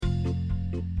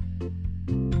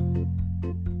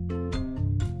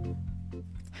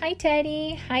Hi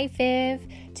Teddy, hi Viv.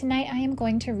 Tonight I am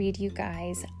going to read you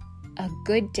guys A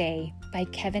Good Day by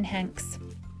Kevin Hanks.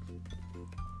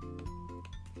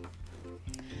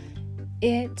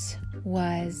 It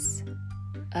was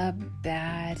a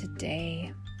bad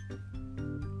day.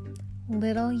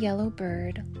 Little yellow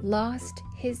bird lost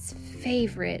his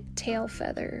favorite tail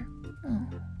feather. Oh.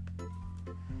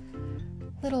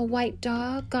 Little white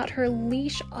dog got her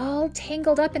leash all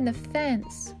tangled up in the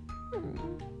fence.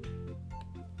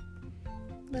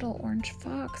 Little orange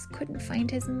fox couldn't find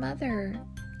his mother.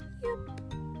 Yep.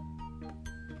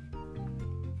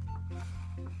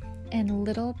 And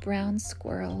little brown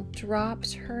squirrel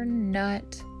dropped her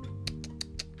nut.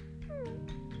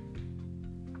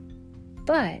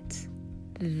 But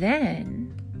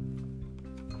then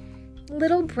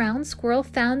little brown squirrel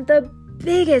found the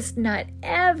biggest nut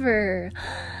ever.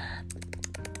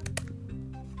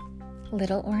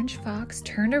 Little orange fox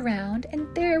turned around and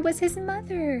there was his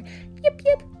mother. Yip,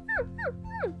 yip.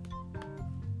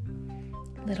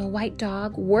 Little white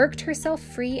dog worked herself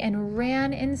free and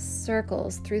ran in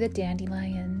circles through the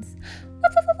dandelions.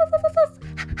 Woof, woof, woof, woof, woof,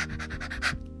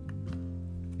 woof.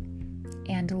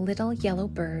 And little yellow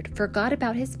bird forgot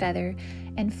about his feather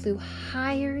and flew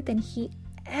higher than he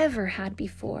ever had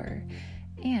before.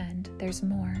 And there's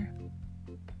more.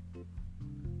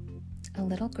 A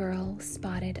little girl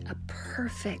spotted a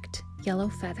perfect yellow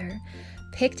feather,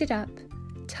 picked it up,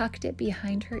 tucked it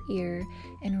behind her ear,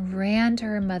 and ran to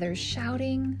her mother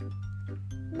shouting,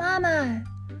 "Mama,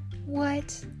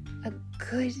 what a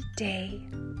good day."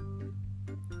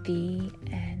 The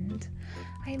end.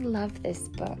 I love this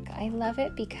book. I love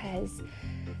it because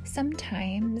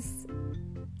sometimes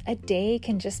a day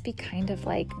can just be kind of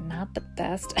like not the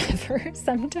best ever.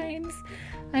 Sometimes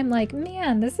I'm like,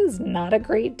 man, this is not a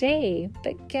great day.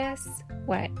 But guess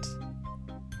what?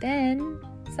 Then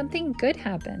something good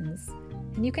happens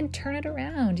and you can turn it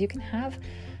around. You can have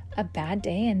a bad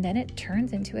day and then it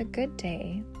turns into a good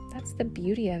day. That's the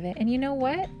beauty of it. And you know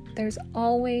what? There's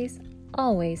always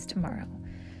tomorrow.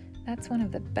 That's one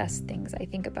of the best things I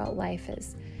think about life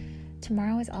is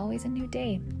tomorrow is always a new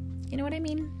day. You know what I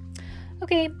mean?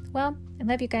 Okay, well, I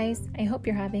love you guys. I hope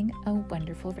you're having a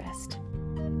wonderful rest.